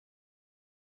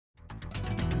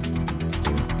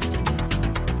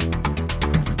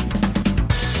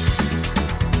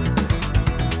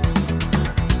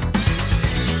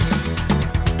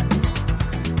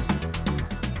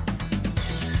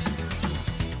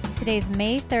Today's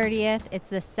May 30th. It's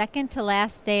the second to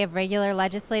last day of regular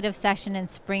legislative session in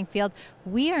Springfield.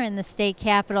 We are in the state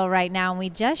capitol right now, and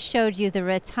we just showed you the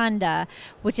rotunda,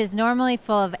 which is normally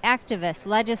full of activists,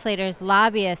 legislators,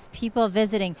 lobbyists, people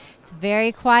visiting. It's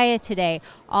very quiet today.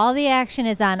 All the action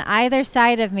is on either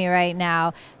side of me right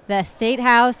now, the State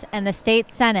House and the State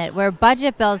Senate, where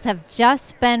budget bills have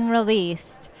just been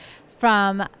released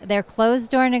from their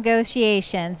closed-door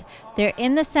negotiations. They're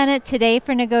in the Senate today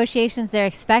for negotiations. They're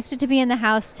expected to be in the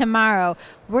House tomorrow.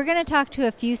 We're going to talk to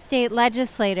a few state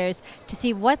legislators to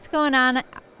see what's going on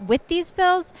with these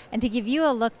bills and to give you a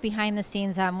look behind the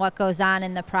scenes on what goes on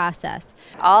in the process.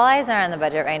 All eyes are on the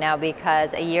budget right now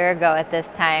because a year ago at this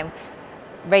time,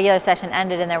 regular session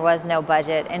ended and there was no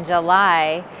budget. In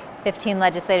July, 15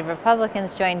 legislative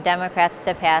Republicans joined Democrats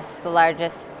to pass the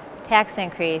largest tax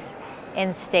increase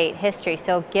in state history.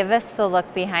 So give us the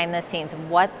look behind the scenes.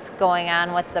 What's going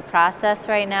on? What's the process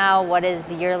right now? What is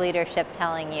your leadership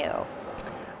telling you?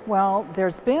 Well,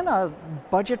 there's been a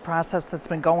budget process that's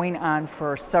been going on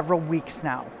for several weeks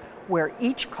now, where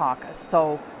each caucus,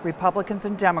 so Republicans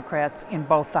and Democrats in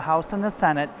both the House and the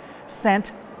Senate,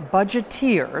 sent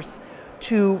budgeteers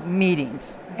to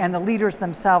meetings, and the leaders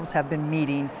themselves have been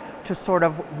meeting to sort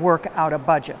of work out a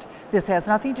budget. This has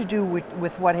nothing to do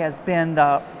with what has been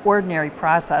the ordinary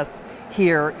process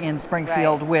here in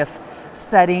Springfield, right, with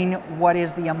setting what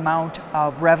is the amount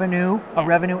of revenue, a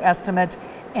revenue estimate,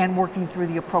 and working through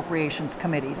the appropriations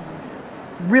committees.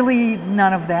 Really,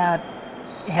 none of that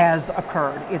has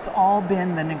occurred. It's all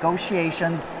been the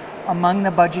negotiations among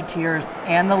the budgeteers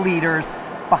and the leaders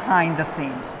behind the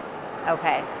scenes.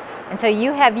 Okay, and so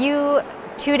you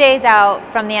 2 days out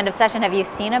from the end of session, have you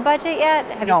seen a budget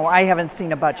yet? No, I haven't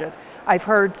seen a budget. I've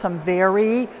heard some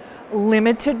very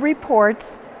limited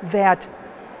reports that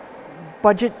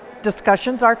budget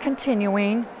discussions are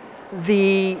continuing.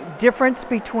 The difference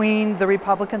between the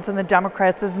Republicans and the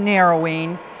Democrats is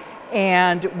narrowing,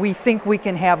 and we think we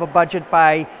can have a budget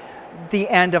by the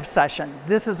end of session.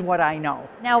 This is what I know.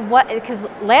 Now, because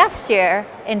last year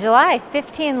in July,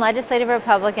 15 legislative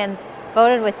Republicans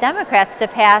voted with Democrats to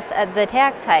pass the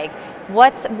tax hike.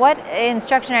 What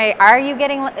instruction are you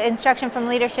getting instruction from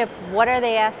leadership? What are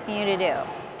they asking you to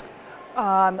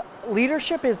do?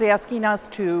 Leadership is asking us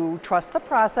to trust the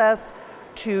process,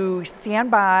 to stand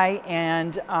by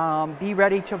and be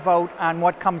ready to vote on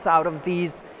what comes out of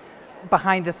these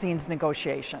behind-the-scenes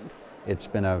negotiations. It's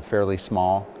been a fairly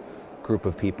small group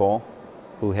of people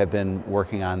who have been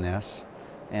working on this,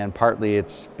 and partly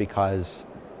it's because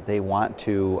they want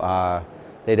to.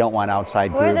 They don't want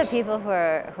outside groups. Who are the people who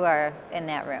are in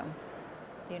that room?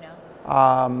 Do you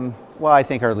know? Well, I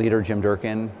think our leader Jim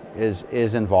Durkin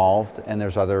is involved, and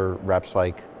there's other reps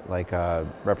like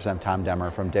Representative Tom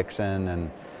Demmer from Dixon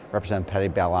and Representative Patty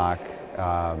Belloc,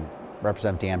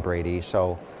 Representative Dan Brady.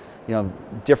 So, you know,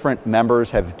 different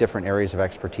members have different areas of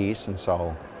expertise, and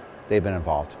so they've been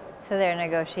involved. So they're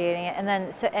negotiating it, and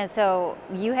then so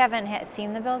you haven't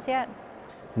seen the bills yet?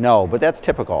 No, but that's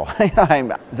typical.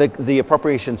 The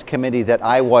Appropriations Committee that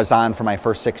I was on for my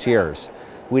first 6 years,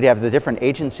 we'd have the different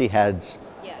agency heads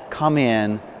come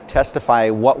in, testify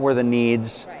what were the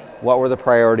needs, what were the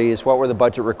priorities, what were the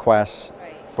budget requests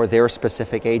for their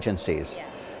specific agencies.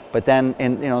 But then,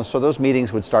 so those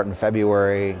meetings would start in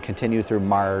February, continue through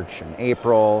March and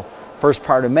April, first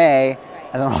part of May,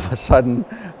 and then all of a sudden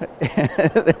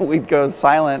we'd go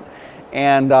silent,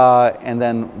 and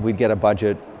then we'd get a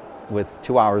budget with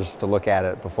 2 hours to look at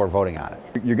it before voting on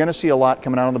it. You're going to see a lot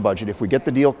coming out of the budget. If we get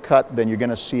the deal cut, then you're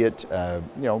going to see it.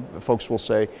 Folks will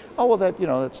say, "Oh, well,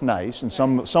 that's nice," and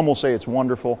some will say it's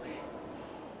wonderful.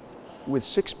 With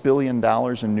 $6 billion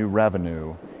in new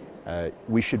revenue,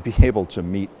 we should be able to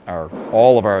meet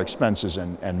all of our expenses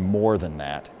and more than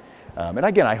that. And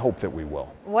again, I hope that we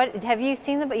will. What have you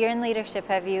seen? You're in leadership.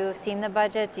 Have you seen the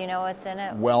budget? Do you know what's in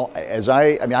it? Well,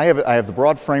 I have the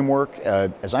broad framework.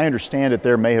 As I understand it,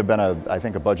 there may have been I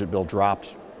think a budget bill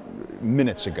dropped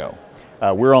minutes ago.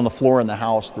 We're on the floor in the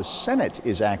House. The Senate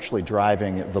is actually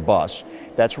driving the bus.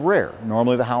 That's rare.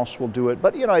 Normally the House will do it,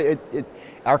 but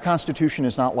our Constitution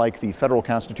is not like the federal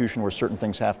Constitution where certain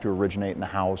things have to originate in the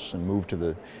House and move to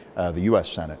the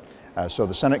U.S. Senate. So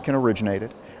the Senate can originate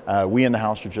it. We in the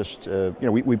House are just,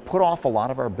 we put off a lot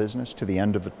of our business to the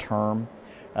end of the term.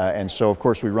 And so, of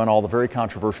course, we run all the very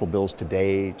controversial bills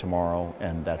today, tomorrow,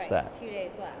 and that's that. 2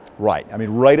 days left. Right. I mean,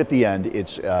 right at the end,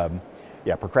 it's,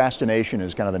 procrastination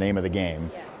is kind of the name of the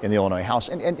game in the Illinois House.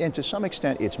 And to some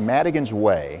extent, it's Madigan's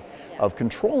way of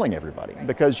controlling everybody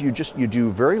because you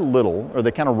do very little, or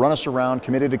they kind of run us around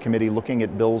committee to committee looking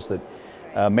at bills that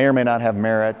may or may not have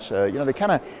merit. They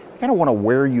kind of want to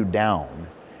wear you down.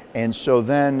 And so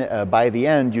then by the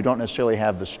end, you don't necessarily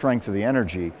have the strength or the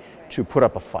energy to put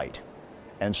up a fight.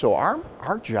 And so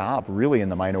our job really in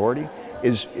the minority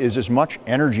is as much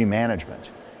energy management,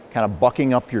 kind of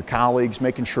bucking up your colleagues,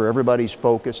 making sure everybody's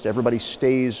focused, everybody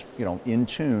stays, in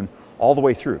tune all the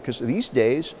way through. Because these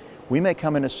days, we may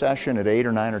come into session at 8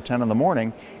 or 9 or 10 in the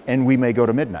morning, and we may go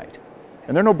to midnight.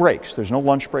 And there are no breaks. There's no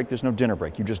lunch break. There's no dinner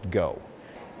break. You just go.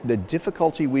 The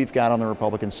difficulty we've got on the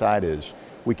Republican side is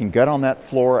we can get on that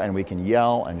floor and we can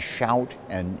yell and shout,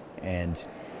 and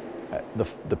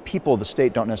the people of the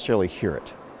state don't necessarily hear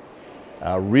it.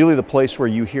 Really, the place where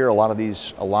you hear a lot of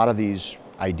these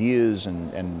ideas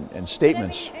and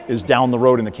statements is down the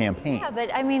road in the campaign. Yeah,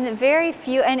 but I mean, very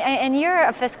few, and you're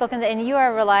a fiscal conservative, and you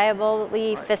are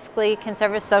reliably fiscally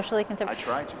conservative, socially conservative. I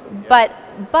try to. Yeah.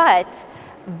 But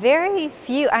very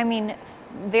few,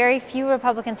 very few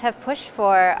Republicans have pushed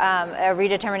for a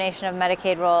redetermination of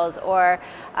Medicaid rolls, or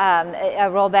a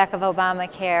rollback of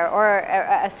Obamacare, or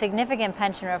a significant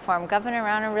pension reform. Governor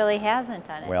Rauner really hasn't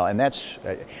done it. Well, and that's,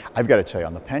 I've got to tell you,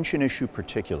 on the pension issue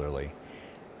particularly,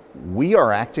 we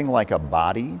are acting like a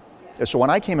body. So when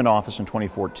I came in office in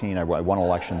 2014, I won an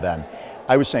election then,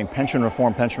 I was saying pension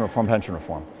reform, pension reform, pension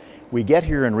reform. We get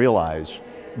here and realize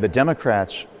the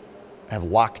Democrats have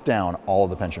locked down all of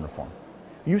the pension reform.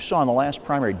 You saw in the last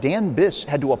primary, Dan Biss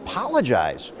had to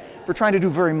apologize for trying to do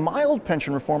very mild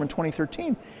pension reform in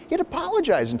 2013. He had to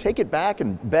apologize and take it back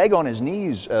and beg on his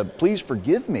knees, please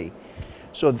forgive me.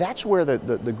 So that's where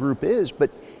the group is, but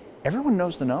everyone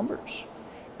knows the numbers.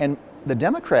 And the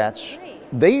Democrats,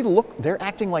 they're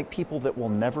acting like people that will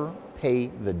never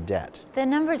pay the debt. The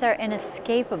numbers are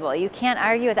inescapable. You can't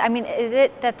argue with it. Is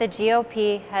it that the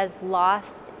GOP has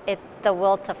lost the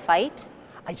will to fight?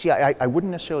 I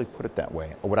wouldn't necessarily put it that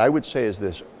way. What I would say is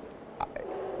this.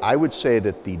 I would say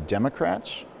that the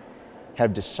Democrats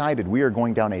have decided we are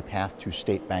going down a path to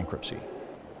state bankruptcy.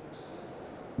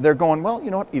 They're going, well,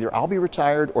 you know what, either I'll be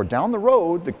retired, or down the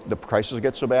road, the crisis will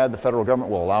get so bad, the federal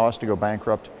government will allow us to go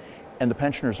bankrupt, and the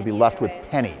pensioners will be left with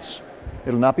pennies.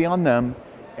 It'll not be on them,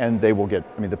 and they will get,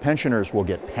 the pensioners will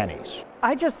get pennies.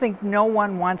 I just think no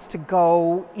one wants to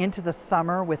go into the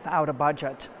summer without a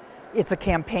budget. It's a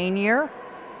campaign year.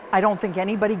 I don't think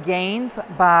anybody gains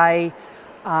by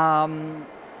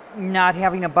not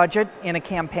having a budget in a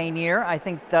campaign year. I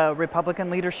think the Republican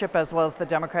leadership as well as the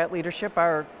Democrat leadership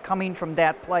are coming from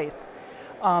that place.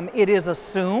 It is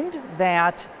assumed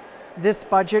that this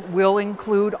budget will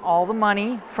include all the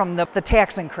money from the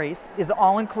tax increase is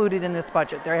all included in this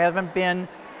budget. There haven't been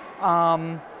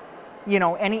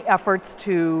any efforts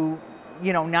to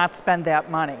not spend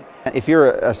that money. If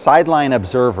you're a sideline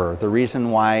observer, the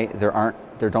reason why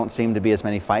there don't seem to be as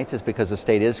many fights is because the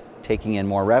state is taking in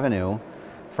more revenue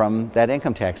from that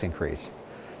income tax increase.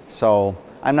 So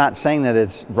I'm not saying that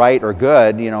it's right or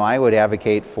good. I would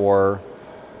advocate for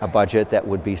a budget that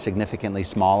would be significantly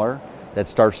smaller, that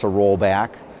starts to roll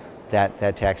back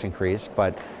that tax increase.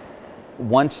 But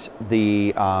once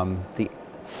every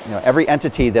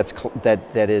entity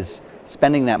that is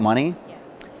spending that money,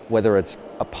 whether it's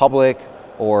a public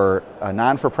or a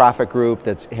non-for-profit group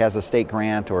that has a state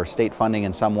grant or state funding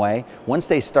in some way, once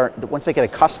they get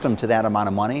accustomed to that amount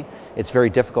of money, it's very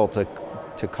difficult to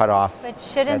cut off. But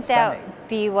shouldn't that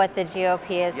be what the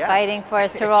GOP is fighting for,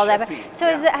 is to it roll that should back? be, So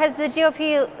yeah. has the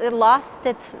GOP lost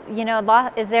its,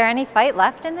 is there any fight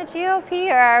left in the GOP,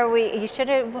 or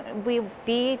shouldn't we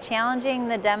be challenging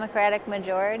the Democratic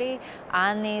majority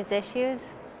on these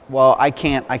issues? Well, I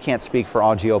can't speak for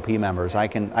all GOP members. I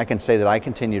can say that I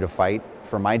continue to fight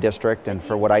for my district and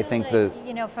for what I think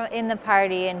in the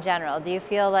party in general, do you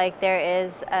feel like there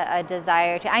is a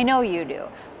desire to, I know you do,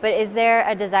 but is there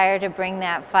a desire to bring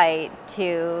that fight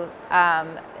to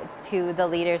the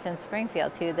leaders in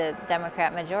Springfield, to the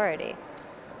Democrat majority?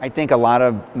 I think a lot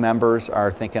of members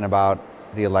are thinking about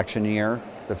the election year,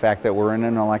 the fact that we're in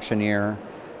an election year,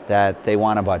 that they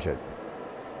want a budget.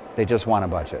 They just want a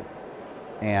budget.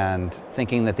 And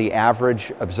thinking that the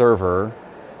average observer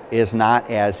is not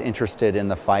as interested in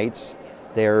the fights.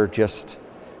 They're just,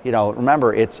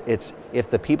 remember, it's if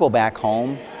the people back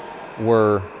home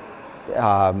were,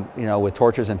 with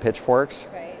torches and pitchforks,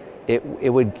 right, it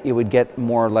would get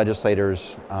more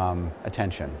legislators'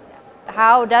 attention.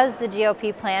 How does the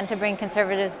GOP plan to bring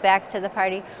conservatives back to the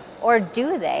party, or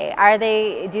do they?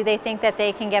 Do they think that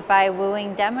they can get by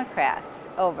wooing Democrats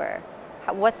over?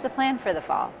 What's the plan for the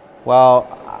fall? Well,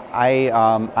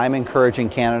 I'm encouraging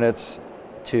candidates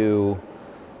to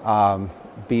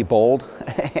be bold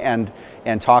and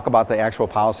talk about the actual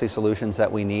policy solutions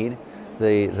that we need.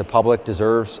 The public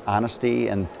deserves honesty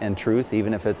and truth,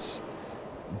 even if it's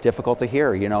difficult to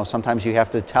hear. You know, sometimes you have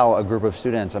to tell a group of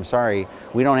students, I'm sorry,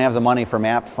 we don't have the money for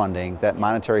MAP funding, that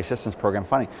monetary assistance program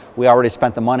funding. We already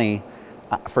spent the money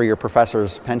for your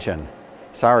professor's pension.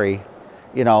 Sorry,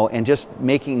 you know, and just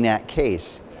making that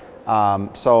case.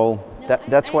 That's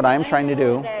what I'm trying to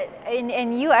do.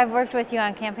 And you, I've worked with you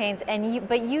on campaigns, and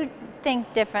but you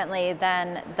think differently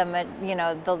than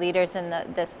the leaders in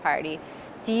this party.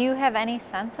 Do you have any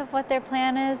sense of what their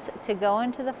plan is to go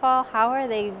into the fall? How are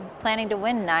they planning to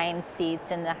win 9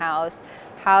 seats in the House?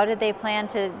 How did they plan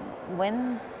to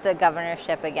win the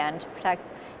governorship again to protect,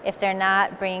 if they're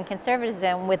not bringing conservatives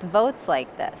in with votes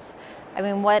like this? I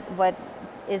mean, what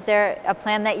is there a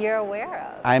plan that you're aware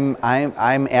of?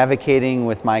 I'm advocating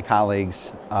with my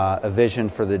colleagues a vision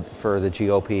for the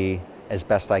GOP as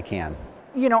best I can.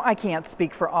 You know, I can't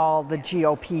speak for all the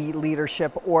GOP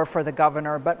leadership or for the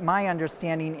governor, but my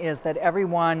understanding is that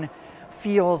everyone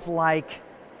feels like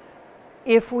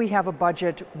if we have a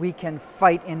budget, we can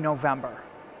fight in November.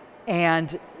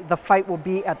 And the fight will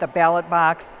be at the ballot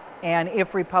box, and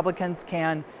if Republicans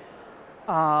can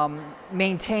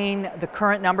maintain the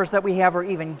current numbers that we have or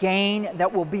even gain,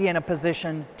 that we'll be in a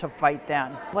position to fight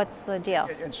then. What's the deal?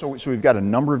 And so we've got a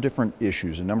number of different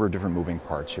issues, a number of different moving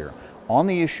parts here. On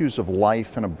the issues of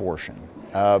life and abortion,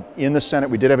 in the Senate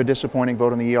we did have a disappointing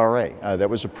vote on the ERA. That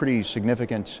was a pretty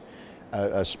significant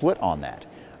split on that.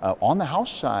 On the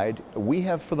House side, we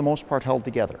have for the most part held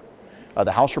together.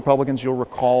 The House Republicans, you'll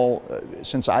recall,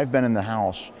 since I've been in the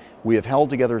House, we have held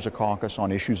together as a caucus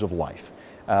on issues of life.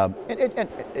 And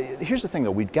here's the thing,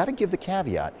 though, we've got to give the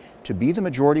caveat, to be the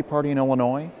majority party in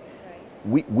Illinois,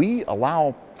 we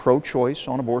allow pro-choice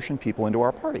on abortion people into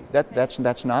our party. That's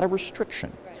not a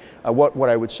restriction. What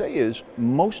I would say is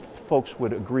most folks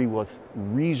would agree with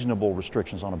reasonable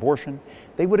restrictions on abortion.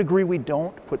 They would agree we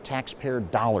don't put taxpayer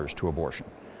dollars to abortion.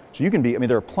 So you can be, I mean,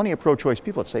 there are plenty of pro-choice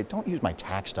people that say, don't use my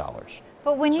tax dollars.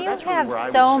 But when you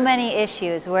have so many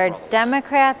issues where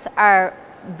Democrats are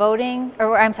voting,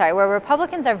 or I'm sorry, where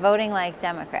Republicans are voting like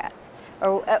Democrats,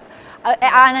 or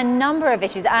on a number of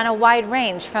issues, on a wide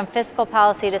range, from fiscal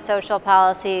policy to social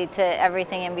policy to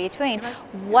everything in between,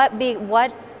 what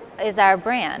is our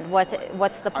brand?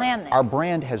 What's the plan there? Our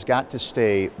brand has got to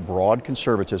stay broad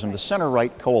conservatism. The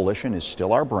center-right coalition is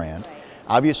still our brand.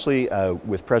 Obviously,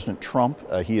 with President Trump,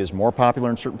 he is more popular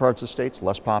in certain parts of the states,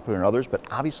 less popular in others, but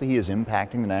obviously he is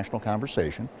impacting the national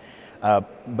conversation.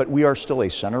 But we are still a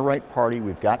center-right party.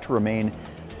 We've got to remain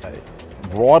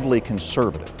broadly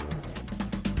conservative.